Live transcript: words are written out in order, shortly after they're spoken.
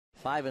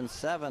5 and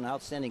 7,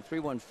 outstanding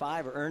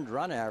 3.15 earned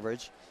run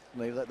average.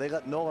 They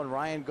let Nolan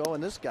Ryan go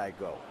and this guy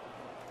go.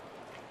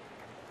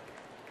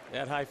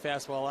 That high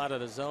fastball out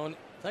of the zone.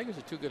 Tigers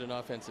are too good an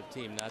offensive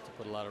team not to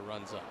put a lot of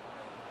runs up.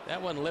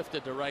 That one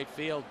lifted to right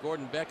field.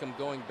 Gordon Beckham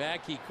going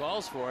back. He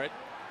calls for it,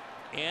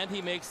 and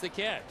he makes the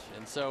catch.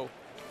 And so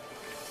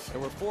there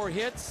were 4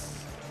 hits,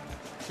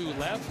 2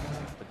 left.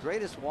 The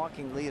greatest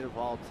walking lead of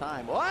all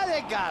time. Oh,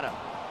 they got him.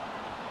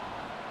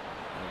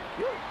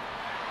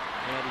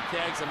 And he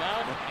tags him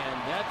out,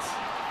 and that's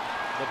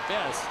the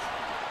best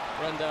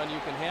rundown you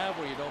can have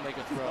where you don't make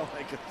a throw. Don't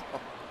make a throw.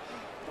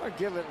 Or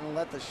give it and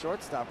let the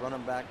shortstop run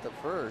him back to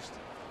first.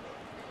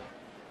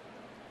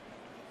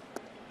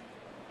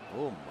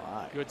 Oh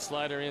my. Good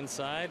slider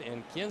inside,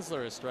 and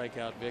Kinsler a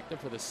strikeout victim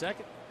for the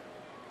second.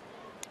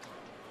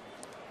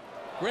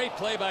 Great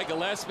play by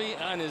Gillespie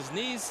on his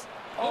knees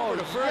over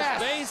to first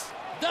base.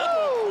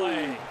 Double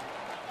play.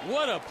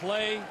 What a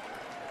play.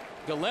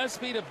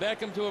 Gillespie to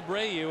Beckham to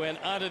Abreu and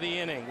out of the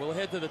inning. We'll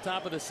head to the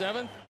top of the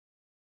 7th.